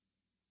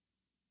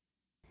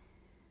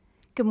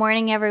Good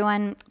morning,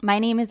 everyone. My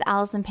name is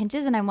Allison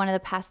Pinches, and I'm one of the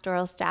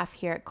pastoral staff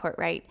here at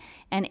Courtright.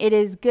 And it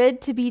is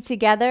good to be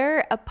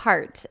together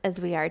apart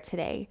as we are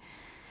today.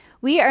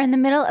 We are in the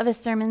middle of a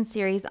sermon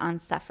series on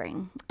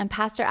suffering, and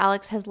Pastor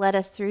Alex has led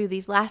us through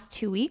these last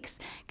 2 weeks,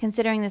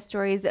 considering the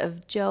stories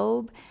of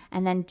Job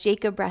and then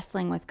Jacob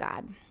wrestling with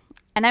God.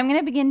 And I'm going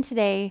to begin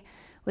today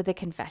with a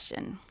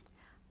confession.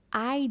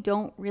 I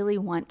don't really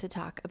want to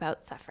talk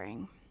about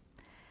suffering.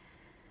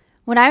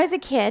 When I was a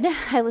kid,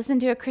 I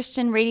listened to a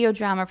Christian radio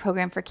drama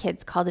program for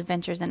kids called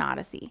Adventures in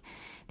Odyssey.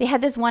 They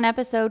had this one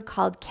episode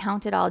called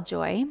Count It All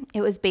Joy.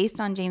 It was based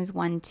on James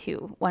 1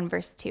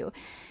 verse 2.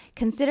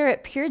 Consider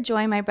it pure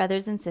joy, my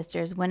brothers and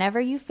sisters,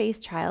 whenever you face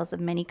trials of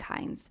many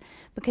kinds,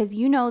 because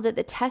you know that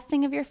the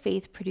testing of your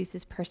faith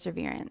produces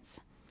perseverance.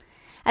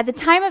 At the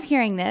time of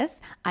hearing this,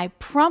 I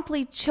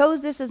promptly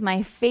chose this as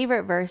my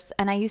favorite verse,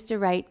 and I used to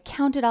write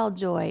Count It All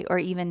Joy or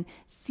even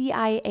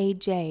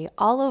CIAJ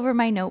all over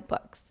my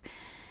notebooks.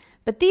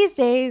 But these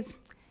days,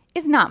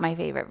 it's not my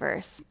favorite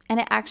verse, and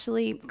it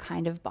actually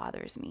kind of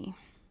bothers me.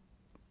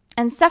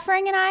 And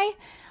suffering and I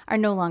are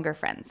no longer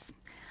friends.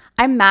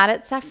 I'm mad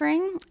at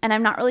suffering, and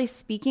I'm not really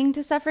speaking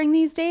to suffering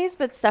these days,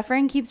 but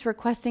suffering keeps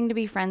requesting to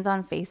be friends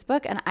on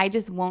Facebook, and I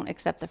just won't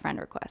accept the friend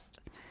request.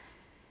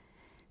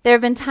 There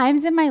have been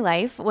times in my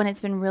life when it's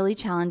been really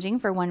challenging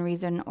for one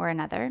reason or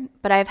another,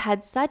 but I've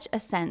had such a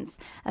sense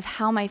of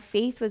how my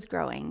faith was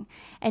growing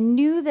and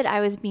knew that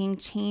I was being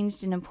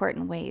changed in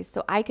important ways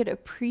so I could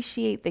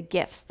appreciate the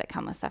gifts that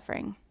come with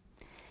suffering.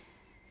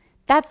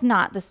 That's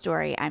not the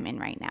story I'm in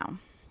right now.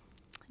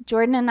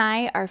 Jordan and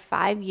I are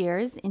 5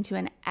 years into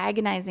an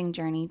agonizing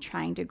journey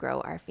trying to grow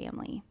our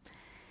family.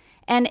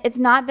 And it's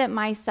not that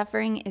my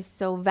suffering is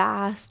so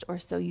vast or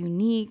so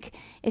unique.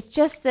 It's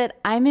just that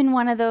I'm in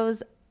one of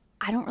those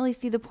I don't really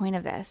see the point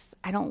of this.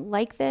 I don't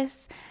like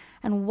this.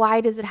 And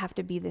why does it have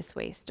to be this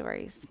way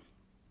stories?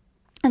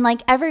 And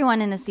like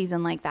everyone in a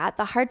season like that,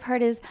 the hard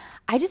part is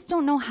I just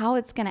don't know how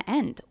it's going to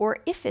end or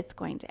if it's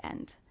going to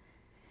end.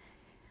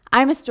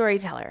 I'm a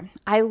storyteller.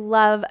 I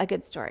love a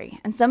good story.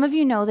 And some of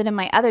you know that in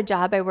my other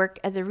job, I work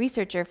as a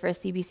researcher for a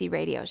CBC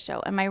radio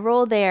show. And my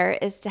role there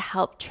is to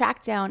help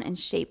track down and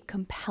shape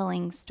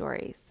compelling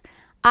stories.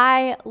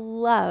 I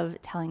love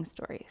telling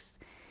stories.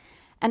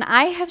 And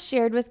I have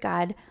shared with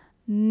God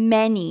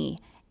many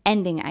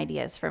ending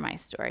ideas for my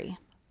story.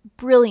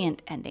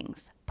 Brilliant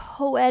endings,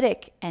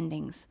 poetic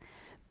endings,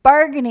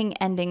 bargaining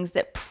endings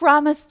that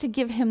promise to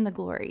give him the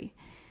glory.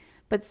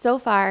 But so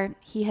far,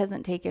 he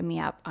hasn't taken me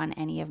up on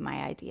any of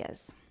my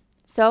ideas.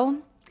 So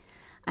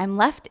I'm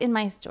left in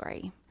my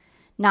story,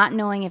 not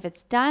knowing if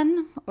it's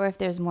done or if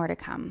there's more to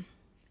come.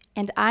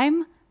 And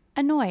I'm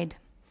annoyed.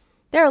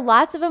 There are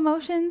lots of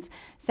emotions,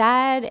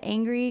 sad,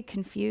 angry,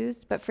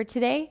 confused, but for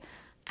today,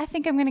 I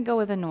think I'm going to go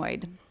with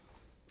annoyed.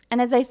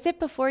 And as I sit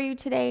before you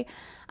today,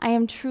 I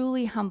am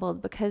truly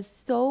humbled because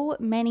so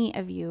many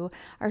of you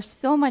are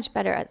so much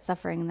better at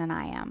suffering than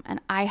I am,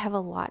 and I have a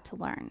lot to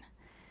learn.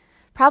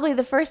 Probably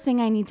the first thing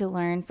I need to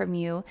learn from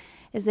you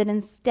is that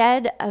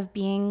instead of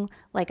being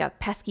like a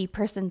pesky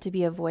person to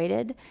be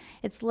avoided,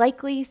 it's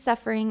likely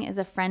suffering is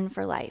a friend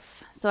for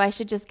life. So I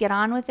should just get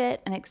on with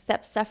it and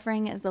accept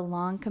suffering as a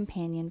long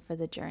companion for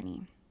the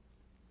journey.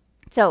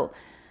 So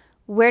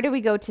where do we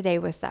go today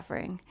with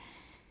suffering?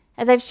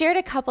 As I've shared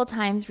a couple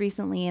times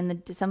recently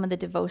in some of the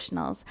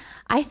devotionals,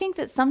 I think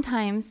that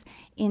sometimes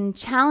in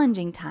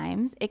challenging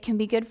times, it can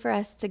be good for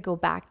us to go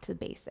back to the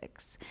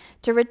basics,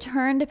 to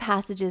return to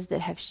passages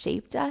that have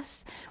shaped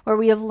us, where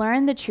we have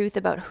learned the truth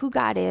about who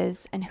God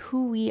is and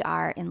who we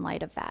are in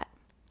light of that.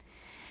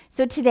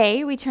 So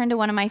today, we turn to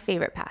one of my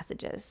favorite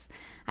passages.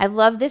 I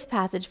love this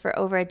passage for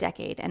over a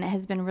decade, and it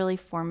has been really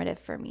formative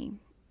for me.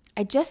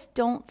 I just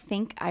don't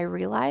think I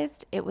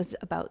realized it was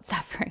about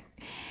suffering.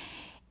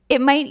 It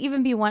might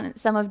even be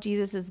some of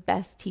Jesus'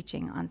 best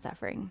teaching on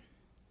suffering.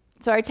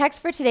 So our text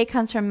for today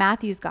comes from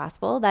Matthew's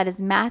gospel. That is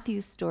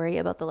Matthew's story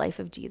about the life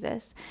of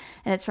Jesus.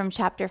 And it's from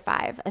chapter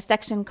 5, a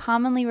section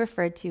commonly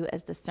referred to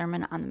as the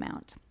Sermon on the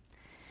Mount.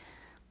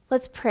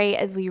 Let's pray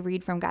as we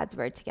read from God's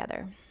word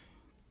together.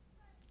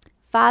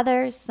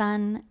 Father,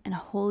 Son, and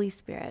Holy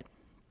Spirit,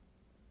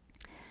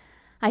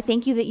 I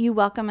thank you that you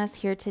welcome us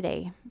here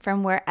today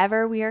from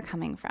wherever we are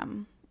coming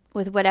from,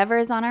 with whatever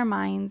is on our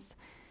minds,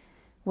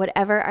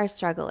 whatever our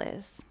struggle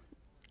is,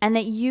 and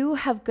that you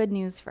have good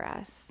news for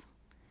us.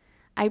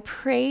 I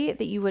pray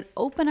that you would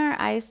open our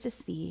eyes to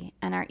see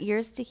and our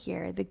ears to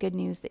hear the good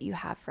news that you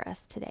have for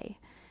us today.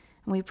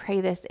 And we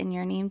pray this in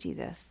your name,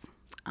 Jesus.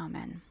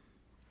 Amen.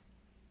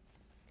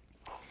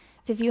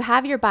 So if you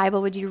have your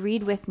Bible, would you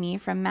read with me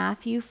from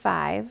Matthew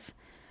 5,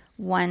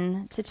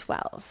 1 to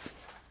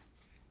 12.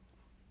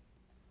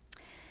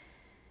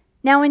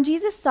 Now when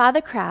Jesus saw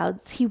the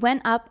crowds, he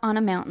went up on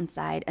a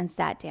mountainside and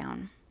sat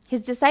down. His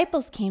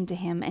disciples came to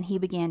him, and he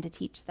began to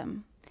teach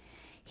them.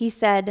 He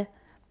said,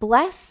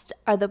 "Blessed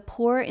are the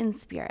poor in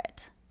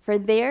spirit, for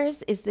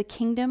theirs is the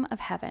kingdom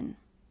of heaven.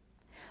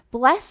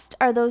 Blessed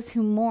are those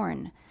who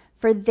mourn,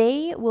 for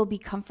they will be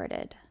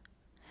comforted.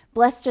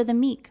 Blessed are the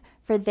meek,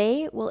 for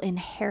they will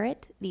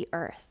inherit the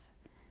earth.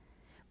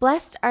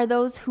 Blessed are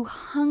those who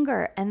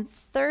hunger and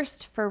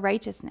thirst for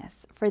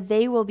righteousness, for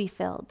they will be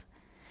filled.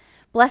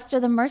 Blessed are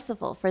the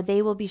merciful, for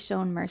they will be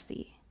shown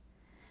mercy.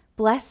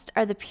 Blessed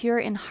are the pure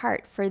in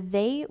heart, for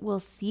they will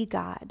see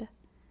God.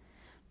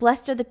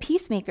 Blessed are the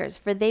peacemakers,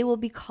 for they will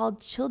be called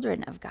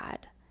children of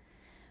God.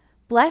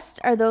 Blessed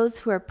are those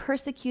who are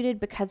persecuted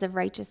because of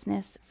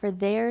righteousness, for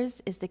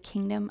theirs is the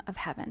kingdom of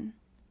heaven.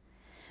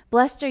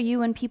 Blessed are you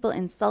when people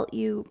insult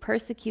you,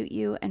 persecute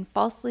you, and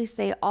falsely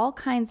say all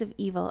kinds of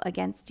evil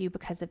against you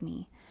because of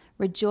me.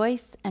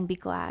 Rejoice and be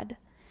glad,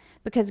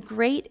 because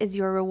great is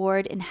your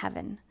reward in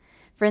heaven.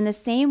 For in the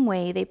same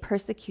way they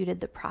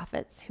persecuted the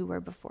prophets who were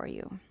before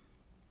you.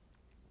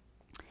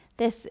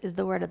 This is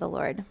the word of the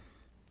Lord.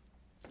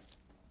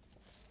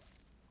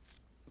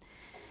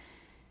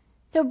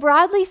 So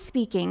broadly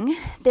speaking,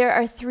 there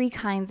are three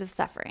kinds of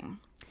suffering.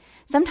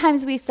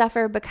 Sometimes we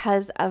suffer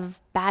because of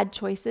bad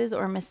choices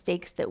or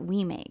mistakes that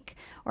we make,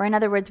 or in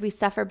other words, we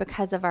suffer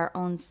because of our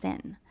own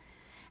sin.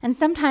 And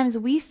sometimes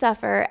we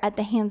suffer at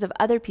the hands of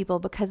other people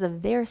because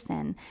of their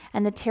sin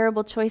and the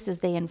terrible choices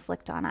they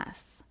inflict on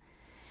us.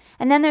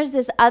 And then there's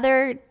this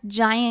other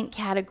giant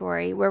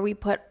category where we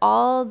put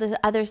all the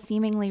other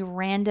seemingly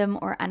random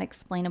or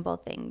unexplainable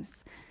things.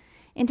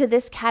 Into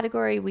this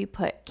category, we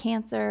put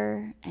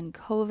cancer and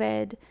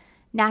COVID,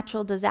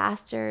 natural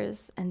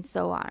disasters, and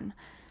so on.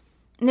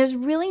 And there's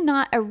really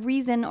not a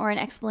reason or an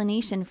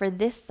explanation for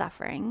this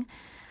suffering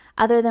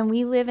other than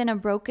we live in a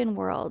broken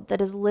world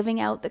that is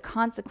living out the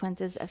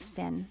consequences of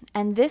sin.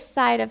 And this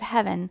side of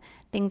heaven,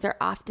 things are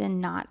often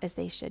not as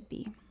they should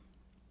be.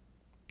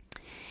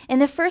 In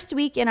the first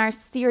week in our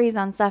series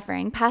on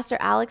suffering, Pastor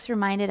Alex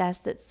reminded us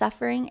that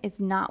suffering is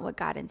not what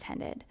God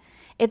intended.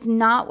 It's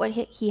not what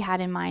he had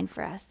in mind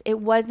for us. It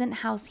wasn't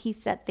how he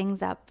set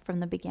things up from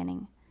the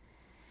beginning.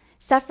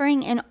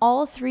 Suffering in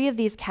all three of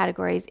these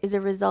categories is a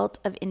result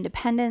of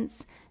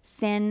independence,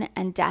 sin,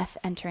 and death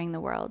entering the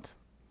world.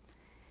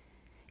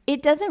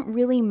 It doesn't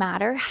really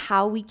matter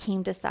how we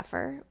came to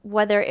suffer,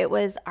 whether it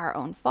was our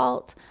own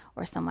fault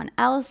or someone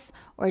else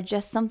or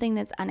just something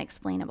that's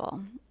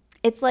unexplainable.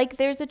 It's like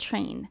there's a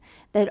train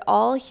that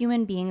all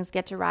human beings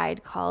get to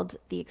ride called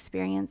the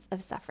experience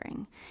of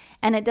suffering.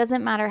 And it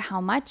doesn't matter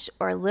how much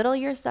or little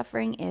your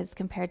suffering is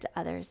compared to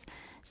others.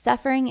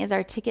 Suffering is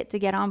our ticket to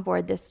get on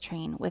board this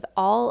train with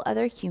all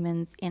other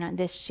humans in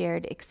this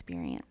shared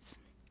experience.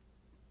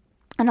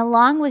 And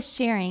along with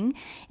sharing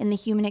in the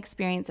human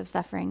experience of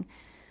suffering,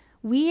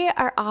 we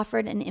are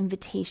offered an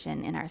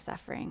invitation in our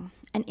suffering,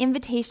 an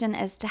invitation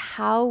as to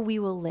how we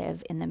will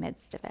live in the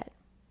midst of it.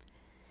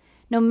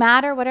 No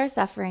matter what our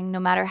suffering, no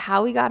matter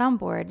how we got on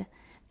board,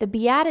 the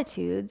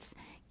Beatitudes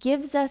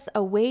gives us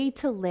a way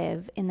to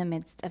live in the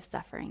midst of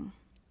suffering.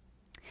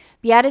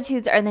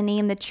 Beatitudes are the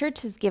name the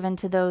church has given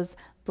to those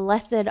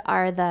blessed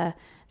are the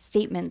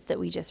statements that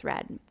we just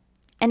read.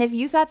 And if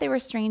you thought they were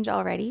strange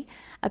already,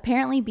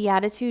 apparently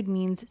beatitude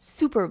means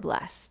super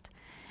blessed.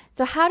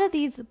 So how do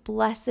these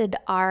blessed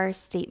are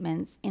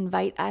statements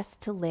invite us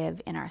to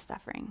live in our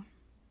suffering?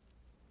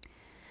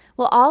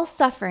 Well, all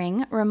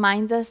suffering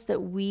reminds us that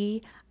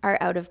we are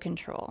out of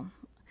control.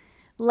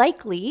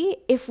 Likely,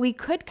 if we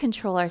could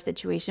control our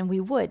situation, we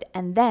would,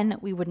 and then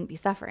we wouldn't be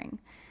suffering.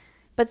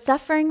 But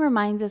suffering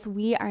reminds us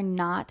we are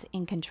not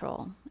in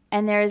control.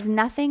 And there is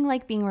nothing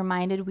like being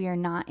reminded we are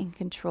not in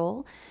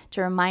control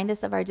to remind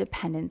us of our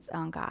dependence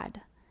on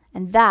God.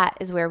 And that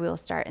is where we will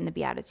start in the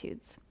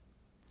Beatitudes.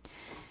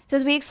 So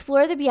as we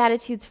explore the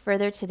Beatitudes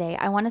further today,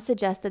 I want to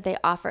suggest that they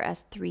offer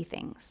us three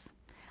things: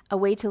 a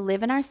way to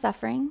live in our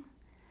suffering,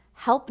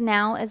 help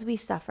now as we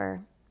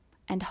suffer,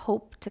 and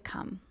hope to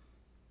come.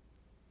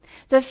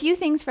 So a few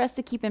things for us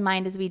to keep in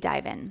mind as we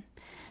dive in.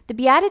 The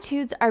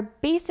Beatitudes are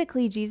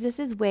basically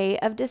Jesus' way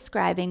of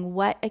describing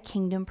what a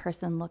kingdom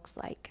person looks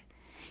like.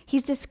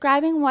 He's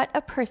describing what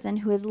a person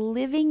who is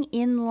living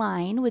in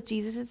line with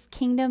Jesus'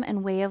 kingdom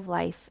and way of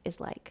life is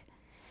like.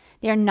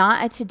 They are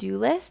not a to-do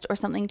list or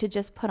something to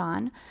just put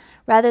on.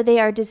 Rather, they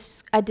are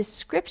a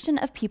description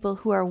of people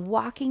who are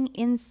walking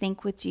in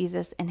sync with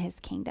Jesus and his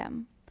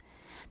kingdom.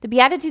 The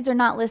Beatitudes are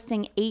not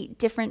listing 8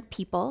 different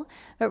people,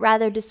 but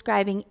rather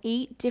describing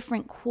 8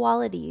 different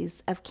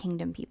qualities of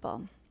kingdom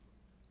people.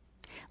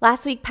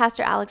 Last week,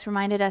 Pastor Alex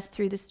reminded us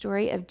through the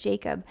story of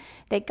Jacob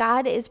that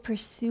God is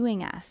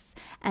pursuing us,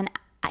 and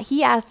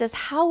he asked us,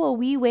 how will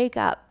we wake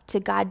up to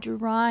God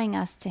drawing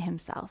us to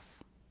himself?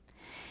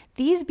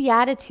 These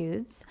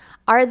Beatitudes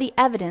are the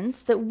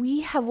evidence that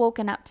we have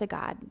woken up to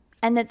God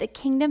and that the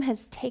kingdom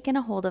has taken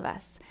a hold of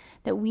us,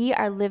 that we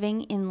are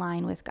living in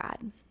line with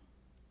God.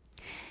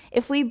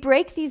 If we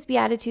break these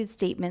Beatitude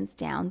statements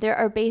down, there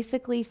are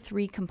basically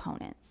 3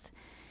 components.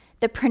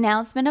 The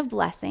pronouncement of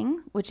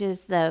blessing, which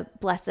is the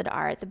blessed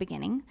are at the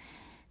beginning,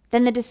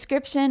 then the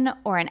description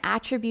or an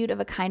attribute of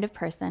a kind of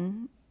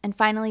person, and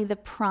finally the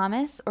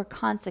promise or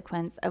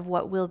consequence of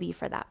what will be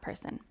for that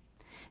person.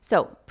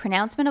 So,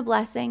 pronouncement of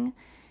blessing,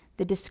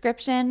 the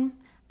description,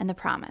 and the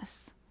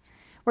promise.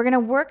 We're going to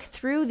work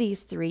through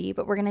these 3,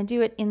 but we're going to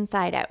do it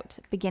inside out,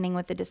 beginning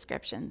with the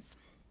descriptions.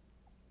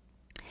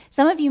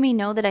 Some of you may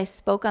know that I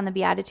spoke on the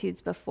Beatitudes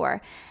before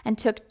and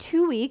took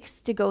 2 weeks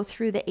to go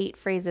through the 8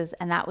 phrases,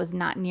 and that was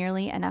not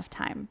nearly enough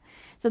time.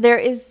 So there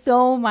is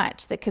so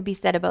much that could be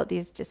said about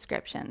these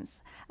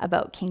descriptions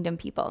about kingdom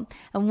people.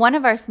 And one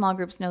of our small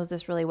groups knows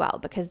this really well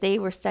because they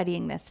were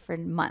studying this for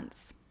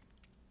months.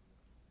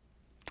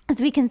 As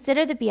we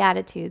consider the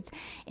Beatitudes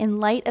in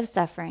light of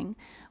suffering,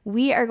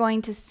 we are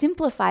going to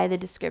simplify the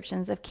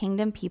descriptions of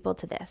kingdom people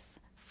to this.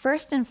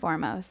 First and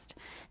foremost,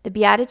 the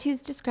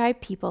Beatitudes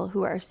describe people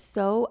who are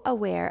so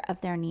aware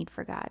of their need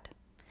for God.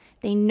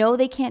 They know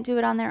they can't do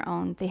it on their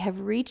own. They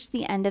have reached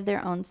the end of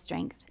their own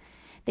strength.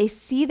 They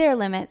see their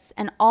limits,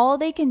 and all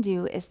they can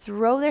do is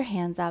throw their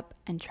hands up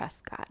and trust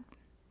God.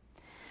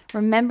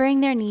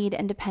 Remembering their need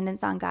and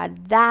dependence on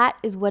God, that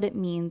is what it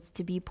means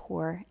to be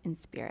poor in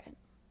spirit.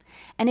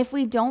 And if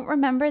we don't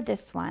remember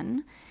this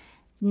one,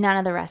 none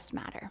of the rest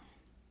matter.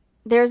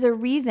 There's a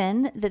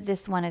reason that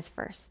this one is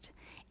first.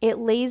 It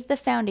lays the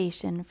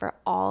foundation for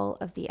all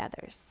of the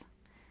others.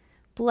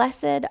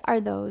 Blessed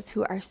are those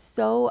who are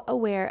so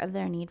aware of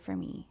their need for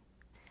me,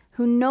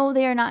 who know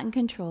they are not in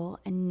control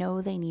and know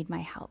they need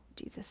my help,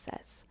 Jesus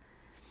says.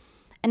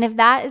 And if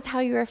that is how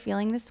you are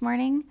feeling this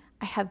morning,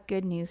 I have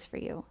good news for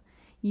you.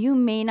 You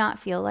may not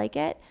feel like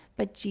it,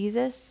 but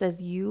Jesus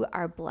says you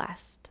are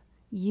blessed.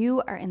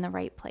 You are in the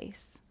right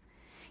place.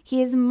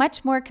 He is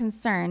much more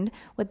concerned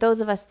with those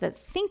of us that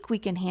think we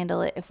can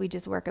handle it if we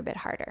just work a bit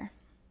harder.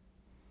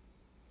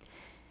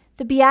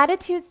 The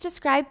Beatitudes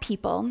describe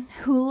people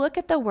who look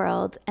at the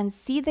world and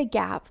see the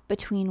gap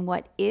between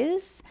what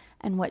is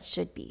and what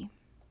should be.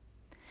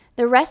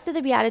 The rest of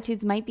the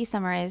Beatitudes might be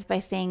summarized by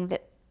saying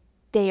that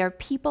they are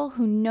people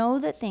who know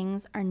that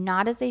things are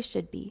not as they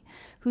should be,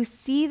 who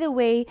see the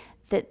way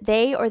that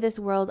they or this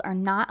world are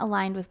not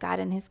aligned with God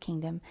and his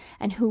kingdom,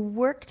 and who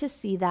work to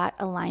see that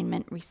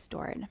alignment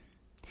restored.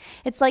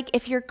 It's like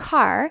if your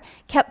car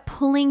kept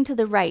pulling to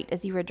the right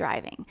as you were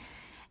driving,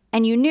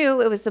 and you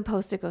knew it was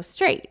supposed to go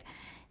straight.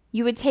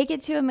 You would take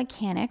it to a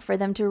mechanic for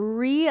them to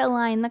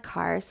realign the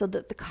car so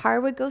that the car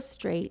would go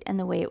straight and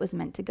the way it was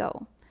meant to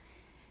go.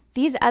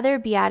 These other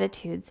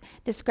Beatitudes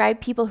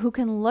describe people who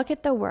can look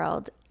at the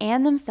world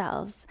and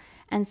themselves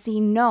and see,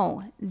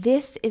 no,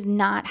 this is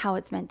not how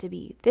it's meant to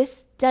be.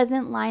 This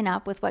doesn't line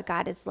up with what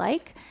God is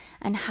like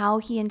and how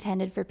he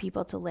intended for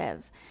people to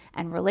live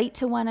and relate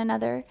to one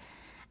another.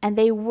 And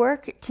they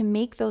work to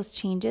make those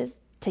changes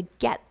to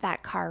get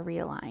that car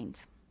realigned.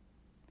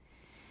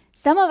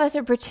 Some of us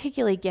are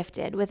particularly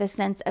gifted with a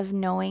sense of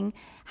knowing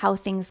how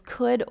things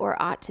could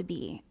or ought to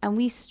be, and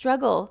we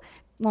struggle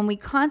when we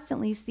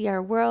constantly see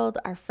our world,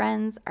 our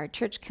friends, our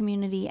church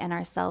community, and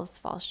ourselves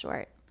fall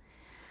short.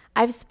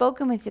 I've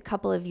spoken with a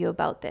couple of you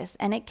about this,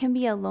 and it can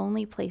be a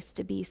lonely place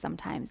to be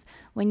sometimes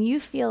when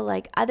you feel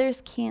like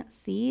others can't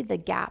see the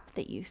gap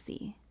that you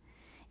see.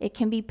 It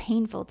can be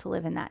painful to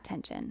live in that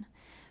tension.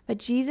 But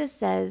Jesus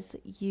says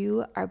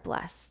you are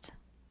blessed.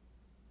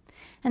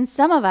 And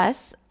some of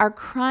us are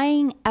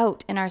crying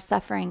out in our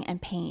suffering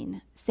and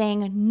pain,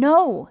 saying,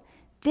 no,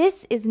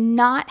 this is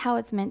not how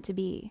it's meant to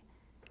be.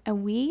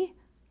 And we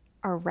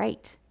are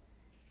right.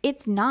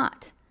 It's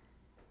not.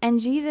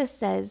 And Jesus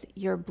says,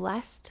 you're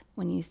blessed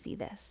when you see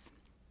this.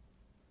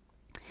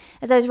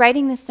 As I was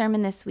writing this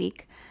sermon this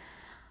week,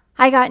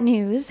 I got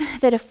news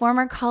that a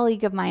former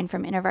colleague of mine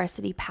from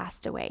InterVarsity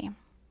passed away.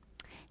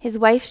 His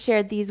wife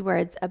shared these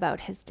words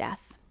about his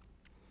death.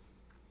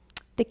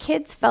 The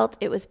kids felt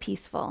it was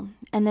peaceful,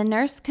 and the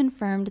nurse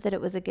confirmed that it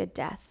was a good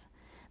death.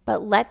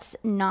 But let's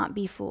not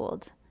be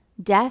fooled.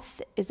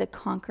 Death is a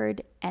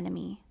conquered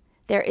enemy.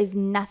 There is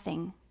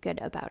nothing good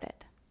about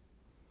it.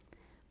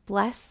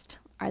 Blessed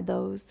are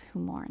those who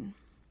mourn.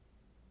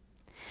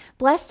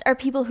 Blessed are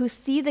people who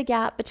see the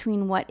gap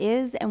between what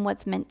is and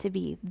what's meant to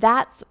be.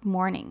 That's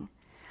mourning.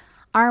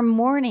 Our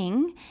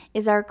mourning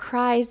is our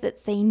cries that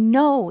say,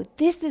 no,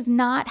 this is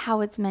not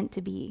how it's meant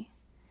to be.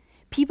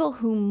 People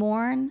who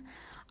mourn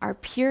are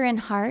pure in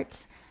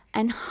heart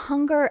and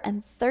hunger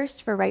and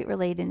thirst for right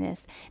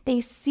relatedness.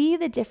 They see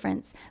the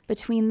difference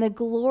between the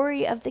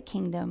glory of the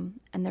kingdom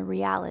and the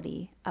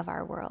reality of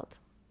our world.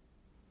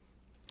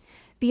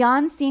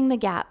 Beyond seeing the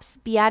gaps,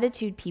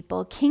 beatitude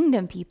people,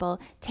 kingdom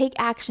people, take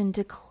action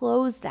to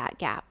close that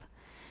gap,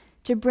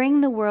 to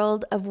bring the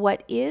world of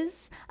what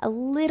is a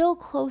little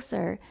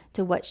closer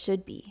to what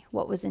should be,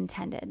 what was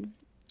intended.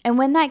 And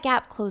when that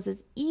gap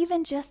closes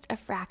even just a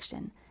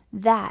fraction,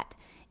 that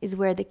is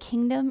where the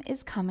kingdom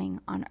is coming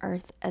on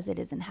earth as it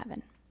is in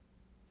heaven.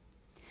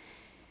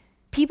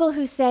 People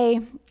who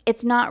say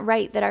it's not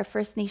right that our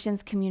First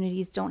Nations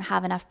communities don't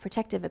have enough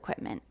protective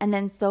equipment and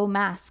then sew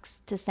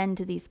masks to send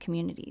to these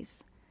communities.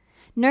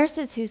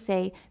 Nurses who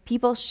say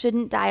people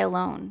shouldn't die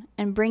alone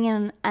and bring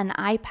in an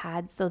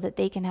iPad so that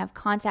they can have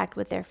contact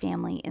with their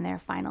family in their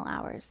final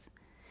hours.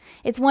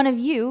 It's one of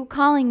you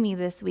calling me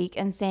this week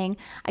and saying,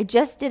 I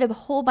just did a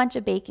whole bunch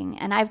of baking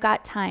and I've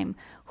got time.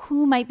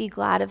 Who might be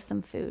glad of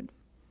some food?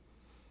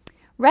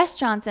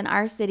 Restaurants in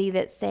our city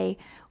that say,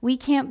 we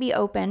can't be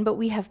open, but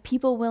we have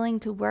people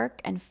willing to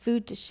work and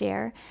food to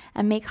share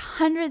and make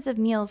hundreds of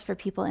meals for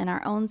people in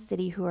our own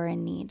city who are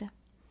in need.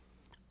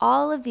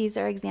 All of these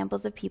are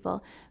examples of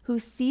people who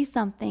see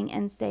something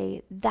and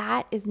say,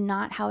 that is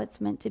not how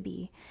it's meant to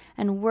be,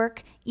 and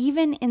work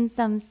even in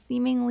some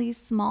seemingly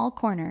small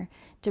corner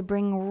to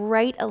bring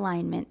right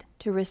alignment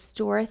to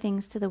restore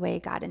things to the way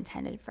God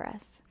intended for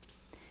us.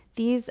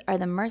 These are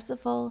the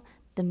merciful,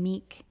 the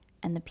meek,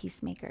 and the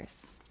peacemakers.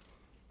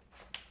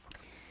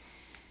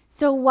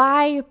 So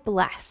why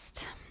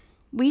blessed?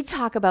 We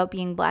talk about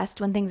being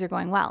blessed when things are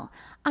going well.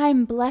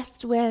 I'm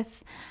blessed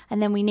with,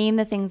 and then we name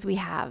the things we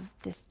have.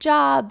 This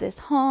job, this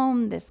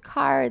home, this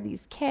car,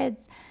 these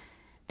kids.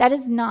 That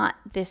is not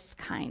this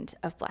kind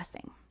of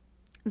blessing.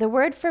 The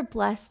word for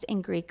blessed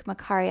in Greek,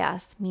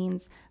 makarios,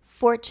 means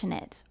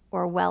fortunate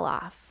or well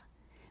off.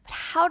 But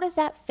how does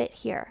that fit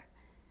here?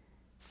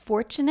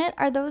 Fortunate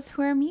are those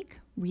who are meek?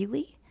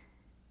 Really?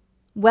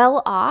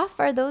 Well off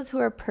are those who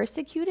are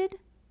persecuted?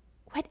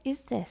 What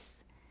is this?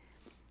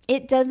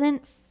 It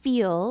doesn't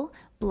feel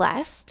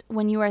blessed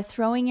when you are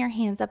throwing your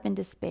hands up in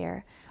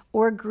despair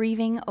or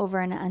grieving over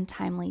an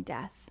untimely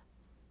death.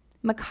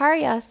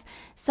 Makarios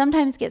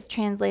sometimes gets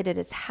translated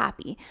as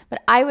happy,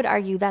 but I would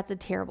argue that's a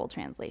terrible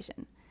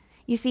translation.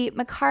 You see,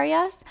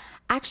 makarios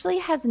actually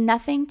has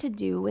nothing to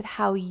do with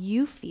how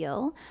you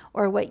feel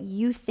or what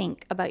you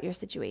think about your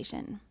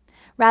situation.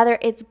 Rather,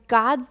 it's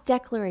God's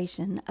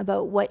declaration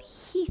about what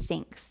he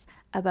thinks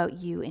about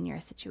you in your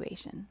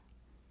situation.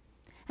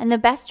 And the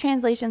best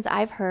translations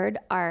I've heard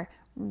are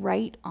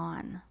right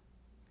on,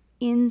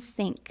 in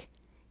sync,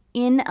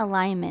 in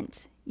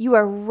alignment. You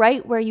are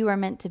right where you are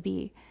meant to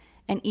be.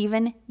 And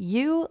even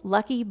you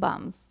lucky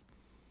bums.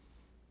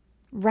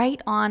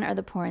 Right on are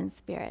the poor in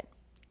spirit.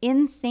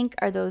 In sync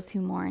are those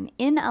who mourn.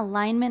 In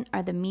alignment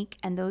are the meek,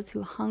 and those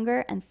who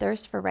hunger and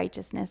thirst for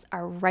righteousness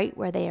are right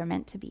where they are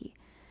meant to be.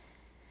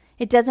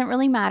 It doesn't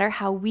really matter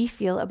how we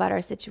feel about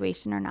our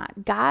situation or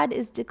not. God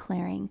is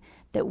declaring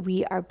that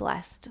we are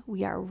blessed.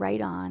 We are right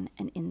on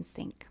and in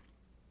sync.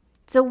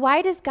 So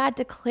why does God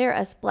declare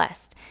us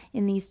blessed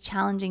in these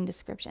challenging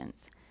descriptions?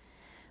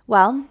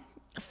 Well,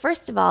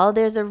 first of all,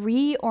 there's a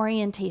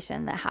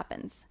reorientation that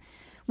happens.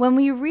 When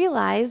we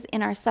realize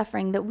in our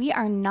suffering that we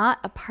are not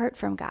apart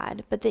from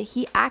God, but that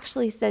he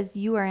actually says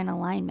you are in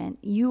alignment,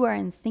 you are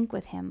in sync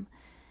with him.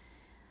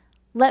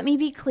 Let me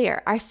be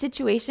clear, our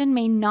situation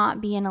may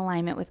not be in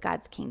alignment with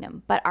God's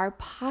kingdom, but our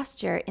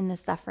posture in the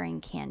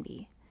suffering can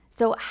be.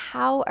 So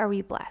how are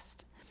we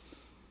blessed?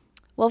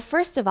 Well,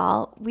 first of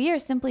all, we are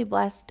simply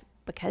blessed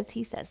because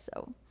he says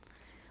so.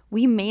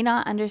 We may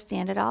not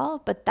understand it all,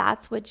 but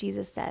that's what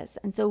Jesus says.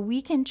 And so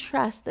we can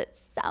trust that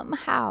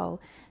somehow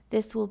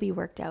this will be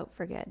worked out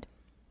for good.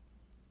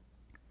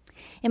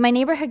 In my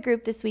neighborhood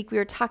group this week, we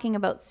were talking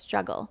about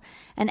struggle.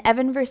 And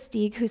Evan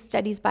Versteeg, who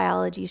studies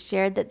biology,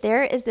 shared that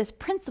there is this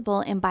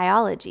principle in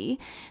biology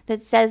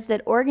that says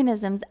that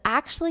organisms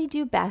actually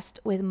do best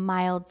with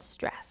mild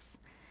stress.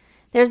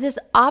 There's this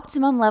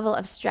optimum level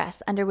of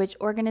stress under which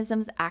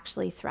organisms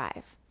actually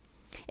thrive.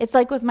 It's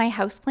like with my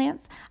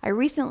houseplants. I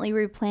recently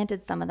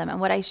replanted some of them, and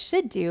what I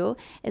should do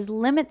is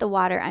limit the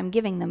water I'm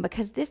giving them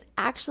because this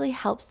actually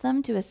helps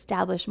them to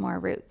establish more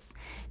roots.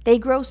 They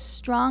grow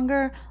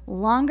stronger,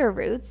 longer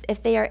roots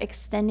if they are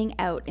extending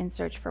out in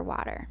search for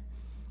water.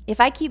 If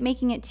I keep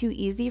making it too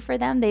easy for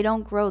them, they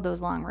don't grow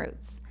those long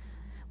roots.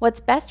 What's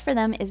best for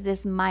them is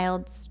this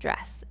mild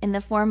stress in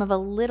the form of a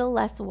little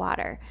less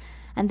water,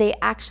 and they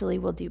actually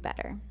will do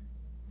better.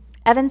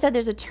 Evan said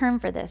there's a term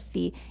for this,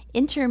 the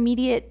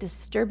intermediate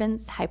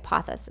disturbance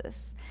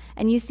hypothesis.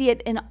 And you see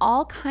it in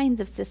all kinds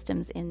of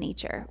systems in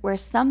nature, where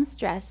some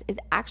stress is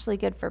actually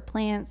good for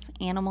plants,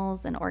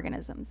 animals, and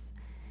organisms.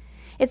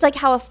 It's like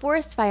how a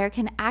forest fire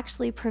can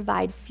actually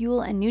provide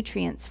fuel and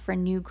nutrients for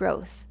new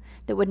growth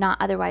that would not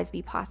otherwise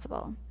be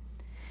possible.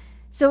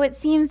 So it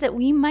seems that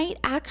we might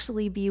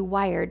actually be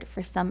wired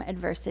for some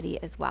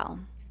adversity as well.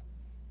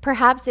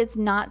 Perhaps it's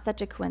not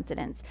such a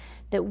coincidence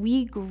that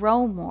we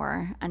grow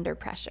more under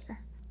pressure.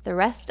 The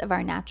rest of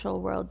our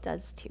natural world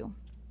does too.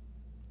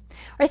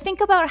 Or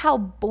think about how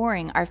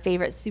boring our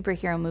favorite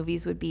superhero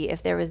movies would be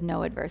if there was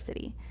no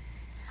adversity.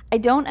 I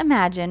don't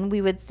imagine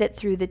we would sit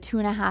through the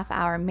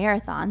 2.5-hour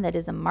marathon that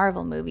is a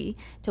Marvel movie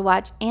to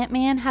watch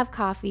Ant-Man have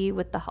coffee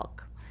with the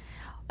Hulk.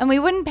 And we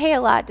wouldn't pay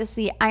a lot to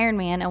see Iron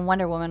Man and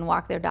Wonder Woman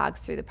walk their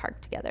dogs through the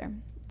park together.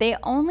 They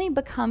only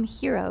become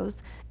heroes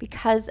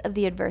because of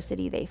the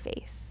adversity they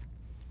face.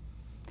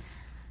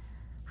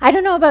 I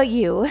don't know about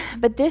you,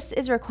 but this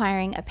is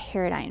requiring a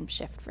paradigm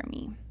shift for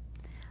me.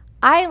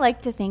 I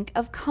like to think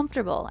of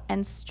comfortable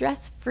and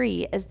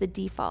stress-free as the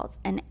default,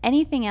 and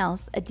anything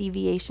else a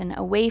deviation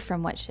away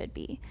from what should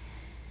be.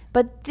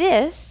 But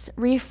this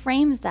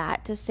reframes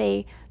that to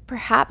say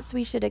perhaps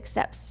we should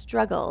accept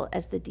struggle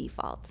as the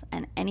default,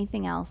 and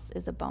anything else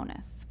is a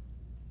bonus.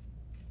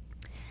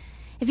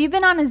 If you've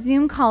been on a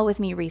Zoom call with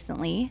me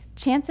recently,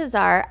 chances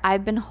are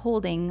I've been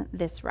holding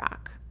this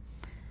rock.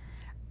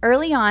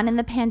 Early on in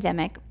the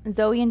pandemic,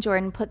 Zoe and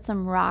Jordan put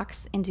some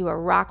rocks into a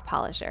rock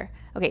polisher.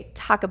 Okay,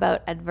 talk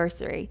about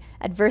adversity.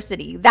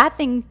 That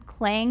thing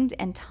clanged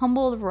and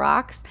tumbled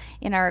rocks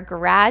in our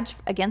garage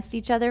against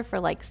each other for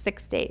like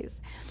 6 days.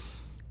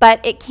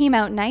 But it came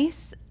out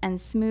nice and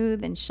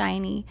smooth and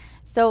shiny,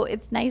 so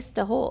it's nice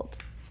to hold.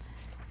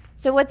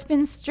 So what's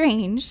been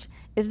strange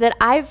is that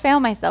I've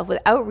found myself,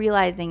 without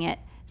realizing it,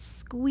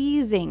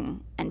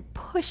 squeezing and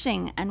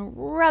pushing and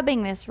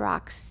rubbing this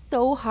rock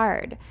so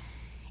hard.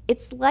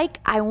 It's like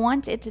I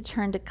want it to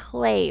turn to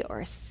clay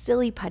or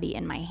silly putty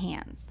in my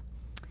hands.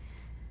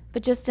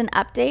 But just an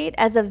update,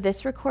 as of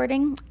this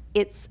recording,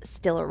 it's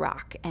still a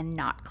rock and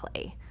not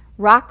clay.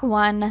 Rock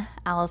 1,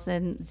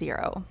 Allison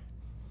 0.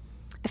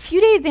 A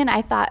few days in,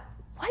 I thought,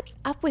 what's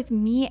up with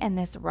me and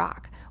this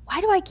rock?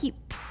 Why do I keep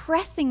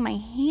pressing my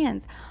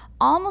hands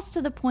almost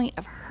to the point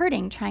of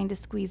hurting trying to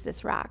squeeze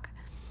this rock?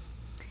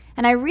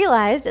 And I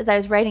realized as I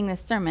was writing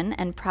this sermon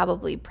and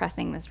probably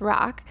pressing this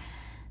rock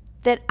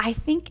that I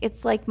think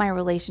it's like my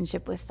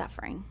relationship with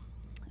suffering.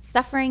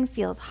 Suffering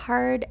feels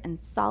hard and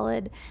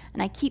solid,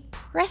 and I keep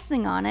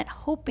pressing on it,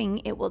 hoping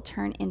it will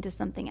turn into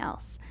something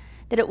else,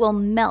 that it will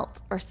melt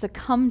or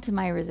succumb to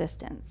my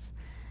resistance.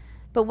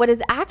 But what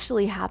is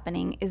actually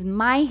happening is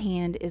my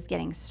hand is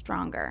getting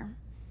stronger.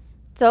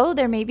 So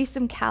there may be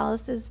some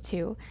calluses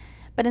too,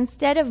 but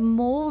instead of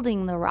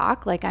molding the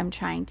rock like I'm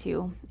trying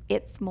to,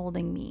 it's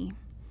molding me.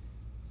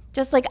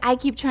 Just like I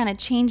keep trying to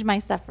change my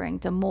suffering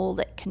to mold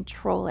it,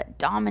 control it,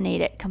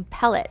 dominate it,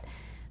 compel it,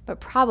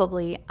 but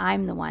probably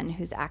I'm the one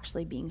who's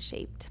actually being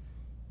shaped.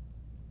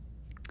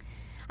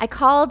 I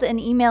called and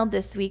emailed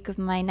this week with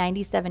my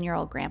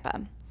 97-year-old grandpa.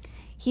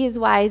 He is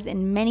wise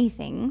in many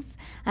things,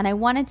 and I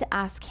wanted to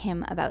ask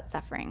him about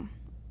suffering.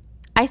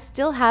 I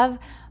still have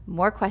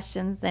more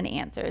questions than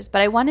answers,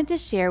 but I wanted to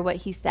share what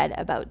he said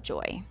about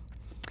joy.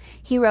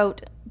 He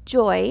wrote,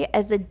 "Joy,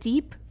 as a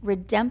deep,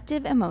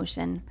 redemptive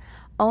emotion,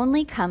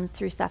 only comes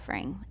through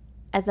suffering,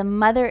 as a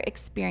mother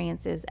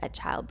experiences at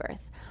childbirth,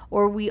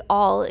 or we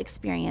all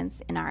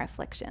experience in our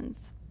afflictions.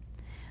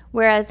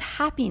 Whereas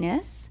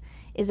happiness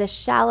is a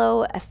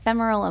shallow,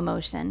 ephemeral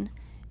emotion,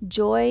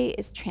 joy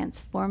is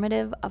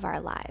transformative of our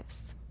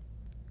lives."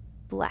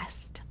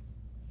 Blessed.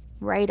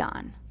 Right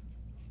on.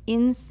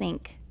 In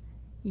sync.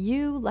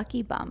 You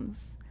lucky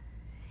bums.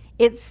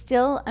 It's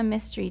still a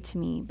mystery to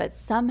me, but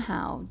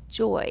somehow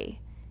joy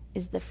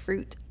is the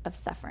fruit of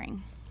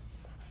suffering.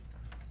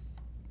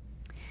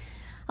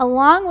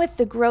 Along with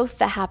the growth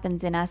that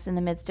happens in us in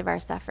the midst of our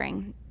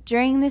suffering,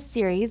 during this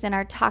series, in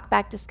our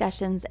talkback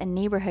discussions and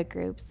neighborhood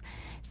groups,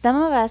 some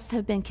of us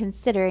have been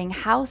considering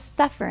how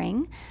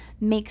suffering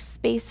makes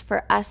space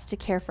for us to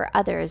care for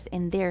others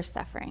in their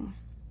suffering.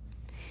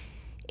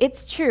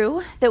 It's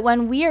true that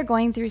when we are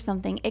going through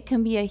something, it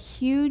can be a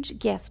huge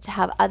gift to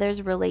have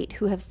others relate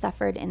who have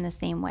suffered in the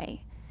same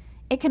way.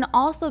 It can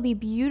also be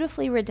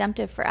beautifully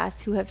redemptive for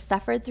us who have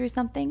suffered through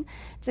something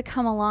to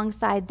come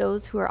alongside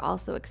those who are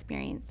also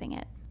experiencing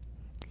it.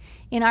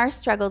 In our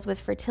struggles with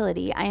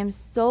fertility, I am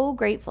so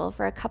grateful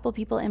for a couple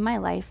people in my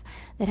life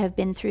that have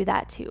been through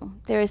that too.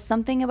 There is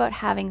something about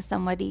having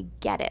somebody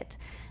get it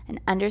and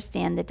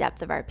understand the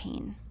depth of our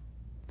pain.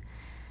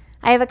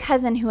 I have a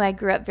cousin who I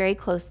grew up very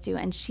close to,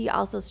 and she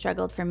also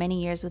struggled for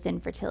many years with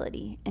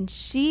infertility, and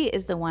she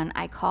is the one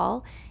I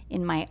call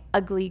in my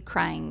ugly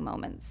crying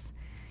moments.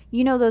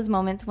 You know those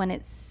moments when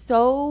it's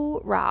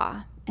so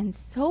raw and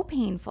so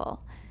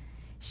painful.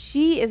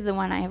 She is the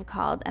one I have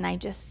called and I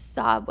just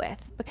sob with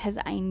because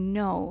I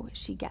know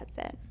she gets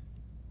it.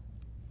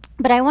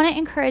 But I want to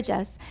encourage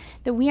us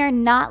that we are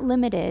not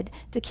limited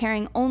to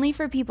caring only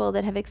for people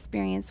that have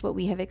experienced what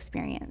we have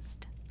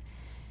experienced.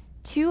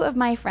 Two of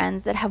my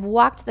friends that have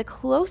walked the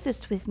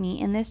closest with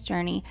me in this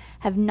journey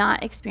have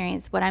not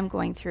experienced what I'm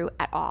going through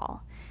at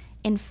all.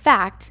 In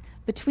fact,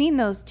 between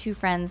those two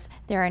friends,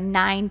 there are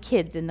 9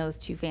 kids in those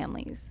two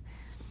families.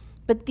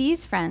 But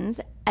these friends,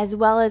 as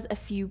well as a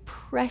few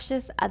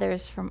precious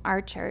others from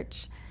our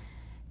church,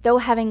 though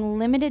having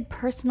limited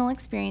personal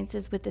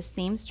experiences with the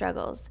same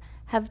struggles,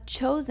 have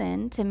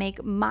chosen to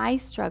make my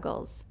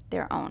struggles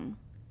their own,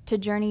 to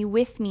journey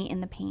with me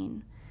in the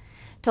pain,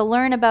 to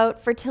learn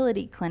about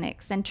fertility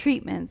clinics and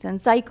treatments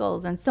and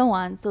cycles and so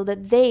on so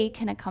that they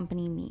can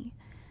accompany me.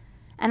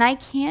 And I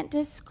can't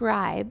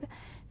describe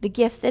the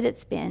gift that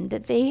it's been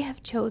that they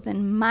have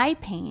chosen my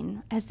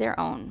pain as their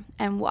own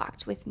and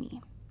walked with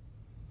me.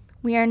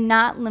 We are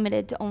not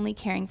limited to only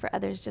caring for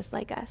others just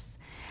like us.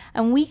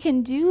 And we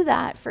can do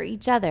that for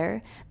each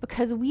other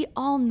because we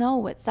all know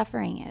what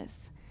suffering is.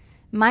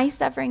 My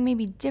suffering may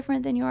be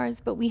different than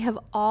yours, but we have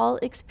all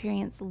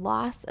experienced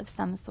loss of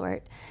some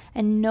sort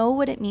and know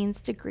what it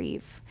means to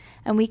grieve.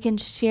 And we can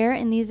share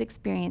in these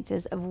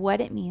experiences of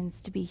what it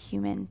means to be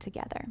human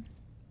together.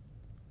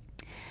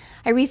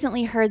 I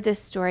recently heard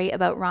this story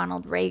about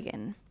Ronald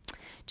Reagan.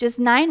 Just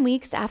 9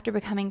 weeks after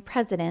becoming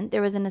president,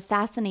 there was an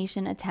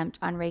assassination attempt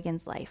on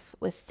Reagan's life,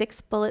 with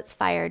 6 bullets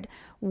fired,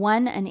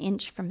 1 an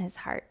inch from his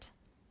heart.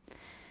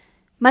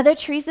 Mother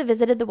Teresa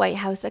visited the White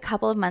House a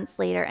couple of months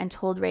later and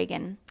told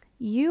Reagan,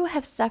 "You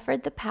have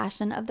suffered the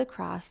passion of the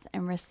cross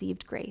and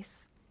received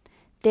grace.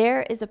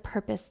 There is a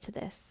purpose to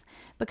this.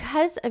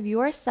 Because of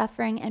your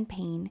suffering and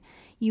pain,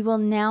 you will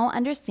now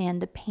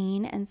understand the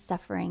pain and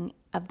suffering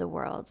of the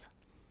world.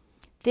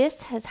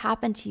 This has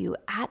happened to you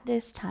at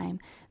this time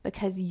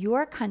because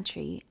your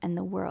country and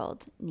the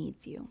world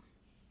needs you.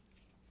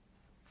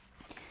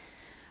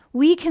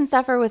 We can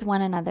suffer with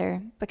one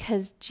another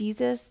because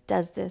Jesus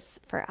does this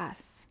for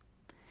us.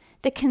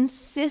 The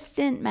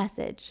consistent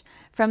message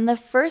from the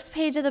first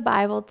page of the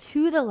Bible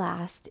to the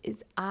last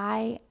is,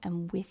 I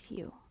am with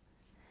you.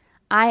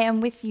 I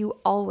am with you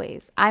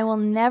always. I will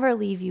never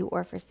leave you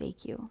or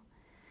forsake you.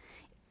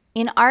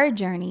 In our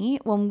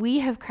journey, when we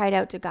have cried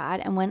out to God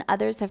and when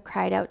others have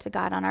cried out to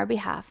God on our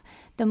behalf,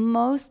 the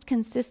most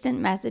consistent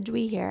message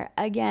we hear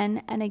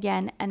again and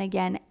again and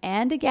again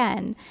and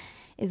again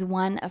is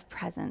one of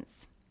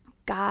presence.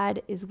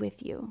 God is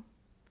with you.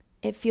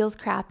 It feels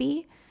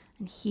crappy,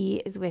 and He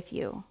is with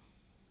you.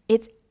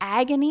 It's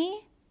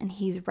agony, and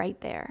He's right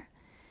there.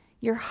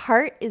 Your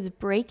heart is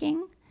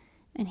breaking,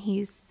 and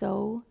He's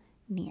so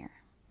near.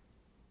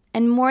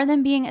 And more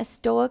than being a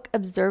stoic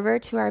observer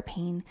to our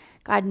pain,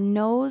 God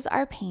knows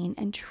our pain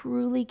and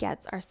truly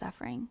gets our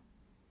suffering.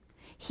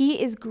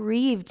 He is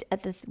grieved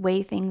at the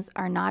way things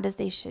are not as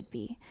they should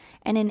be.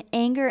 And in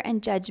anger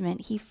and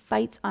judgment, He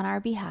fights on our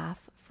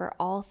behalf for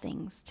all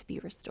things to be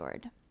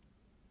restored.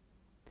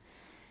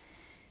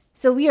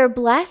 So we are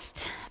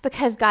blessed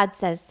because God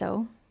says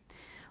so.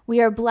 We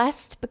are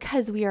blessed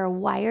because we are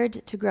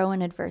wired to grow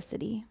in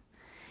adversity.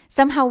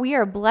 Somehow we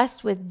are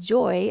blessed with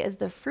joy as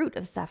the fruit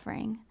of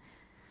suffering.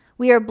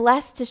 We are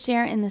blessed to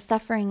share in the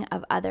suffering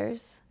of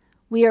others.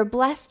 We are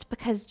blessed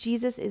because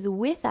Jesus is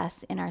with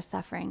us in our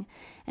suffering.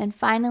 And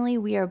finally,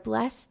 we are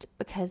blessed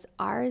because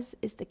ours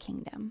is the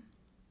kingdom.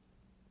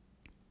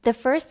 The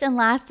first and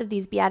last of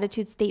these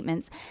Beatitude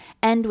statements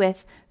end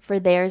with, for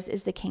theirs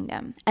is the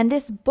kingdom. And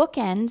this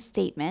bookend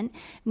statement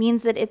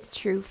means that it's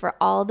true for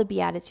all the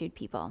Beatitude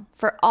people,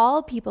 for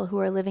all people who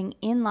are living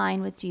in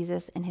line with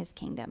Jesus and His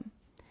kingdom.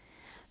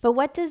 But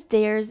what does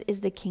theirs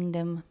is the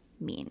kingdom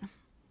mean?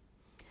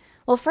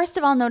 Well, first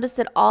of all, notice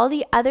that all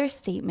the other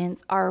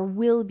statements are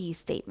will be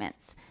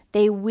statements.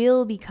 They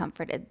will be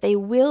comforted. They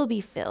will be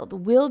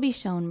filled, will be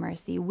shown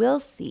mercy, will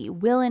see,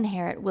 will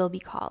inherit, will be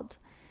called.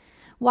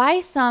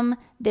 Why some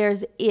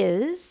theirs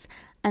is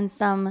and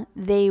some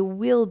they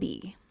will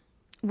be?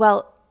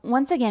 Well,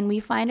 once again,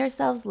 we find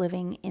ourselves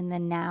living in the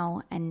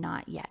now and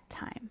not yet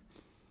time.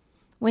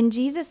 When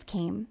Jesus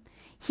came,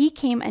 He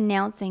came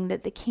announcing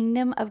that the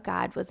kingdom of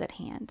God was at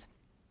hand.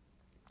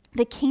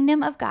 The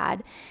kingdom of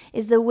God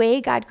is the way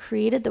God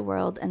created the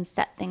world and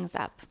set things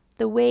up,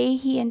 the way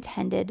He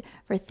intended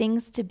for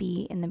things to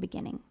be in the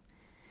beginning.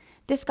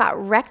 This got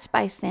wrecked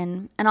by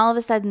sin, and all of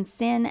a sudden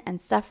sin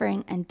and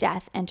suffering and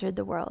death entered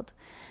the world.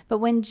 But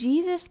when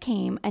Jesus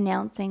came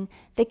announcing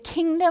the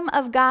kingdom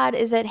of God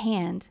is at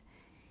hand,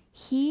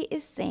 He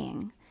is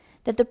saying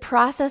that the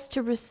process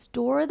to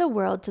restore the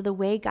world to the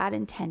way God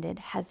intended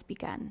has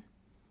begun.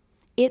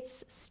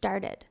 It's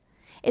started.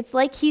 It's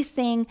like He's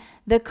saying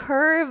the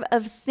curve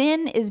of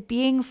sin is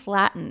being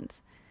flattened.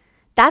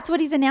 That's what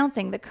He's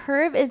announcing. The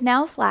curve is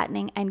now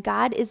flattening, and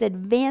God is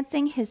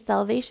advancing His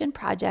salvation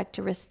project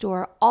to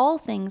restore all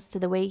things to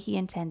the way He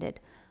intended.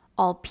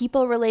 All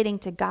people relating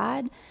to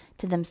God,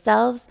 to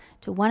themselves,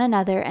 to one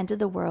another, and to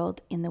the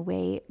world in the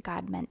way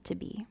God meant to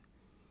be.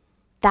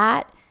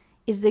 That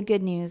is the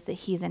good news that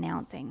He's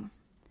announcing.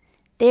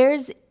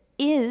 Theirs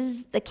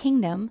is the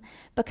kingdom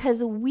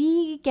because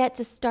we get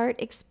to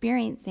start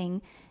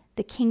experiencing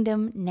the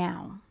kingdom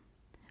now.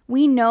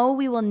 We know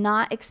we will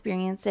not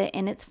experience it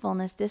in its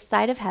fullness this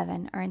side of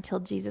heaven or until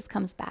Jesus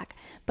comes back,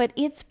 but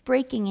it's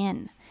breaking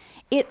in.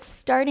 It's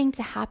starting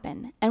to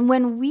happen. And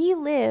when we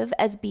live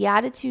as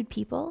Beatitude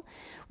people,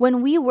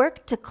 when we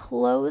work to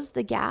close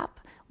the gap,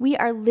 we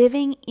are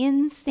living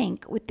in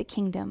sync with the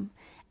kingdom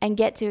and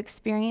get to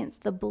experience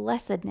the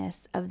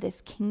blessedness of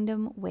this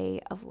kingdom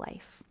way of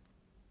life.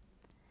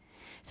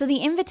 So the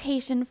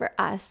invitation for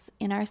us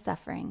in our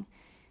suffering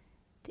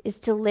is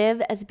to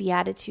live as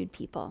Beatitude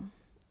people.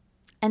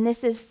 And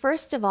this is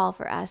first of all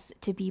for us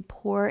to be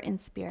poor in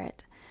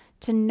spirit,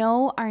 to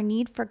know our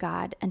need for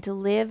God and to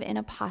live in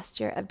a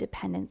posture of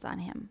dependence on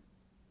Him.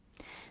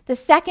 The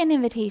second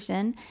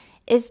invitation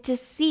is to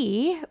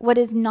see what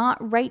is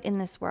not right in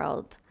this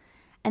world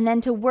and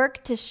then to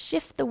work to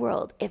shift the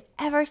world, if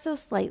ever so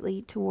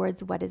slightly,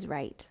 towards what is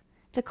right,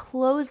 to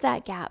close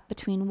that gap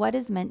between what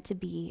is meant to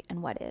be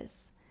and what is.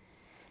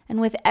 And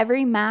with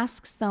every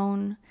mask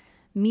sewn,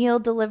 meal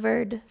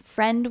delivered,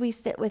 friend we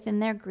sit with in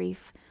their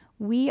grief,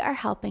 we are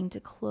helping to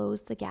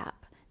close the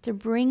gap, to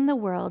bring the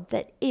world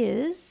that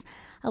is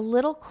a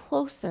little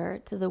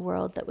closer to the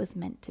world that was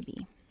meant to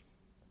be.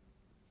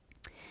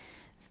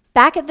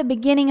 Back at the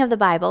beginning of the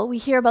Bible, we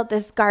hear about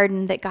this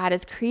garden that God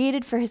has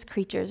created for His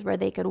creatures where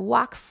they could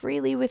walk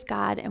freely with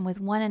God and with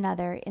one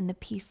another in the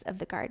peace of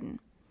the garden.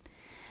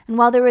 And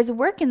while there was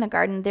work in the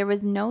garden, there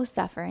was no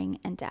suffering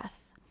and death.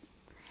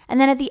 And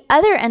then at the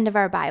other end of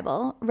our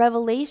Bible,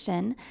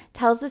 Revelation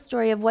tells the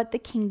story of what the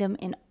kingdom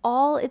in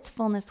all its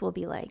fullness will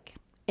be like.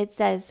 It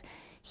says,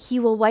 He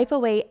will wipe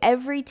away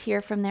every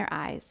tear from their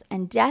eyes,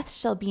 and death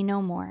shall be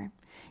no more.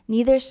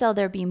 Neither shall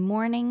there be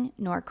mourning,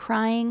 nor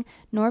crying,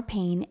 nor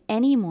pain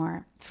any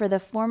more, for the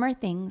former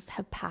things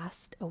have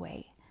passed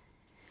away.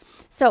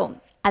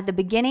 So at the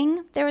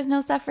beginning, there was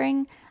no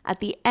suffering. At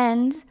the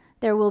end,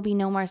 there will be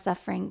no more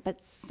suffering.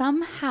 But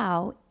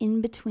somehow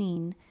in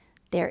between,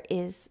 there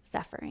is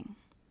suffering.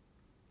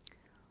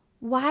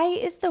 Why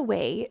is the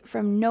way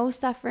from no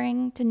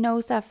suffering to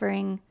no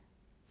suffering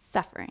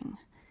suffering?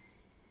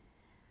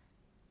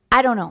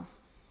 I don't know.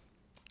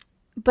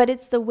 But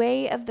it's the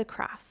way of the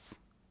cross,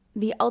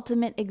 the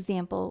ultimate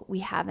example we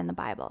have in the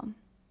Bible.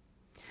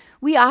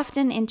 We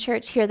often in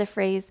church hear the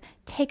phrase,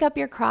 take up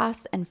your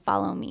cross and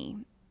follow me,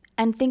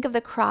 and think of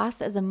the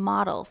cross as a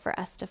model for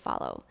us to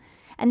follow.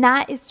 And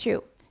that is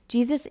true.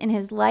 Jesus in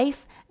his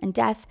life and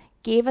death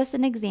gave us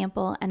an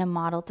example and a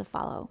model to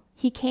follow.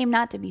 He came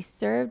not to be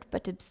served,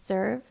 but to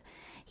serve.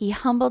 He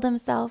humbled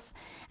himself.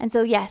 And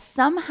so, yes,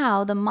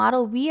 somehow the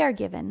model we are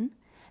given,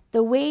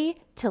 the way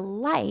to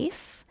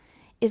life,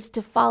 is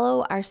to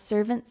follow our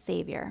servant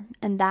Savior,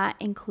 and that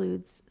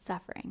includes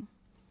suffering.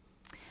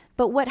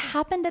 But what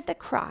happened at the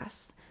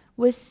cross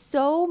was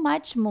so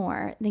much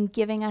more than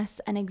giving us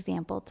an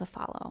example to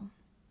follow.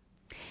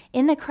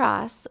 In the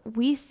cross,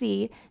 we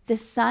see the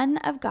Son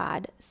of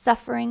God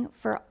suffering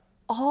for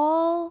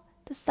all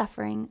the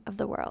suffering of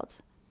the world.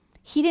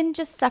 He didn't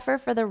just suffer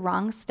for the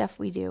wrong stuff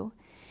we do.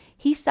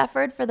 He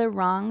suffered for the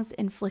wrongs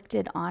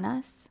inflicted on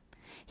us.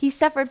 He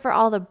suffered for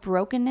all the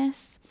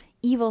brokenness,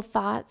 evil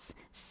thoughts,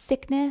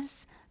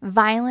 sickness,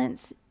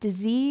 violence,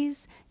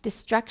 disease,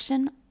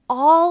 destruction.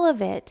 All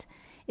of it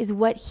is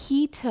what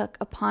he took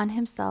upon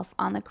himself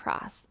on the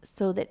cross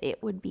so that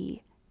it would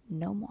be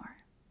no more.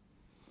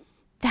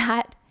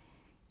 That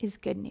is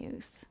good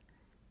news.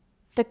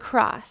 The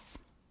cross,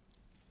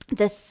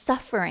 the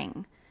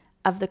suffering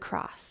of the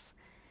cross,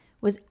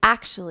 was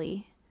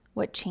actually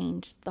what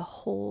changed the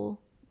whole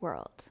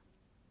world.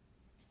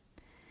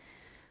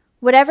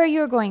 Whatever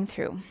you're going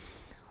through,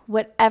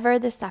 whatever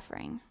the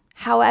suffering,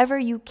 however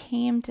you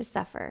came to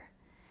suffer,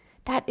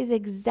 that is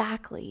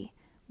exactly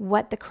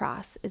what the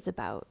cross is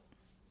about.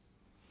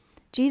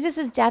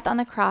 Jesus' death on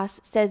the cross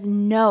says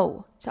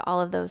no to all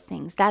of those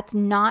things. That's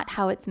not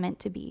how it's meant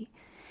to be,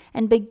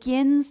 and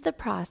begins the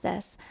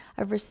process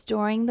of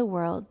restoring the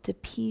world to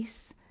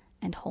peace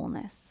and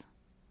wholeness.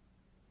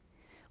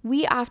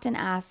 We often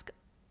ask,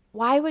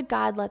 why would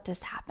God let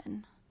this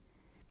happen?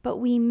 But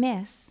we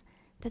miss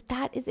that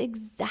that is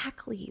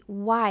exactly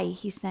why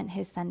he sent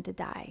his son to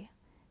die,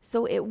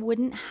 so it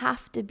wouldn't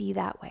have to be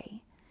that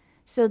way,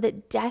 so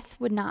that death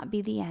would not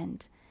be the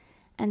end,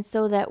 and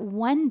so that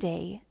one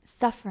day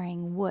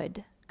suffering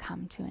would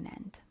come to an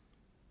end.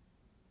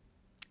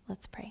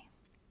 Let's pray.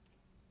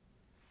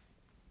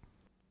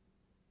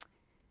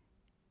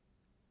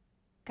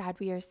 God,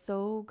 we are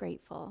so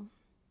grateful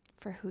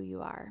for who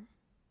you are.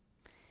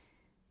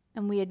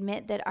 And we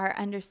admit that our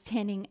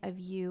understanding of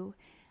you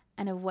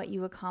and of what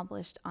you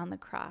accomplished on the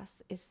cross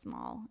is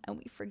small, and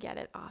we forget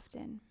it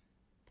often.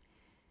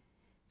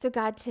 So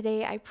God,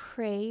 today I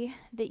pray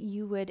that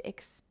you would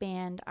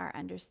expand our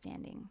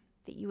understanding,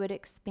 that you would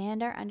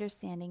expand our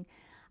understanding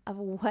of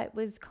what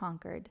was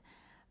conquered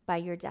by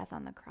your death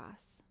on the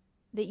cross,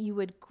 that you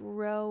would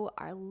grow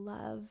our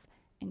love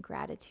and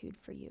gratitude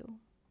for you,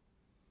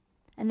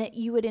 and that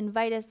you would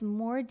invite us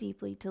more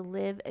deeply to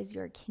live as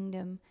your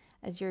kingdom,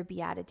 as your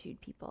beatitude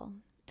people,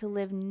 to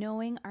live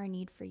knowing our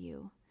need for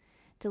you,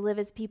 to live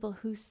as people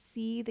who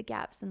see the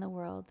gaps in the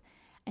world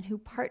and who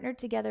partner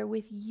together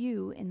with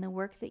you in the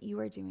work that you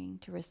are doing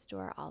to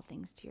restore all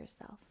things to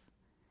yourself.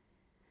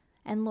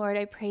 And Lord,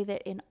 I pray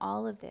that in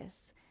all of this,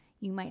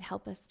 you might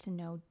help us to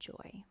know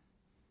joy,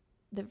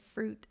 the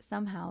fruit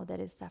somehow that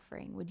is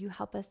suffering. Would you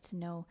help us to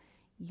know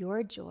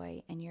your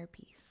joy and your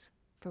peace?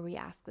 For we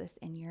ask this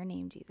in your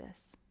name, Jesus.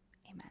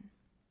 Amen.